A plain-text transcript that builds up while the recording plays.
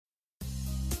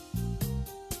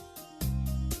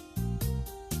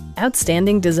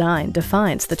Outstanding design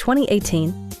defines the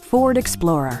 2018 Ford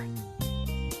Explorer.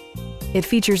 It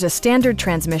features a standard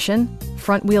transmission,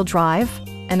 front-wheel drive,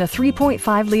 and a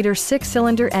 3.5-liter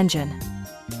six-cylinder engine.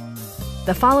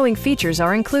 The following features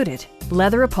are included: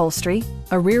 leather upholstery,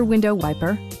 a rear window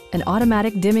wiper, an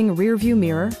automatic dimming rear-view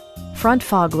mirror, front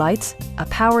fog lights, a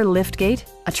power liftgate,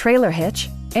 a trailer hitch,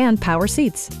 and power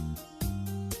seats.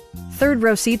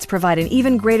 Third-row seats provide an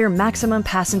even greater maximum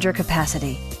passenger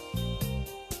capacity.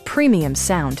 Premium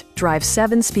sound drives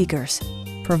 7 speakers,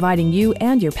 providing you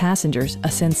and your passengers a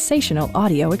sensational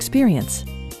audio experience.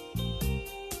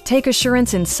 Take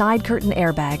assurance in side curtain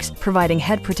airbags, providing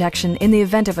head protection in the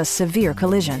event of a severe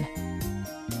collision.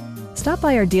 Stop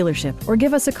by our dealership or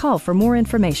give us a call for more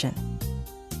information.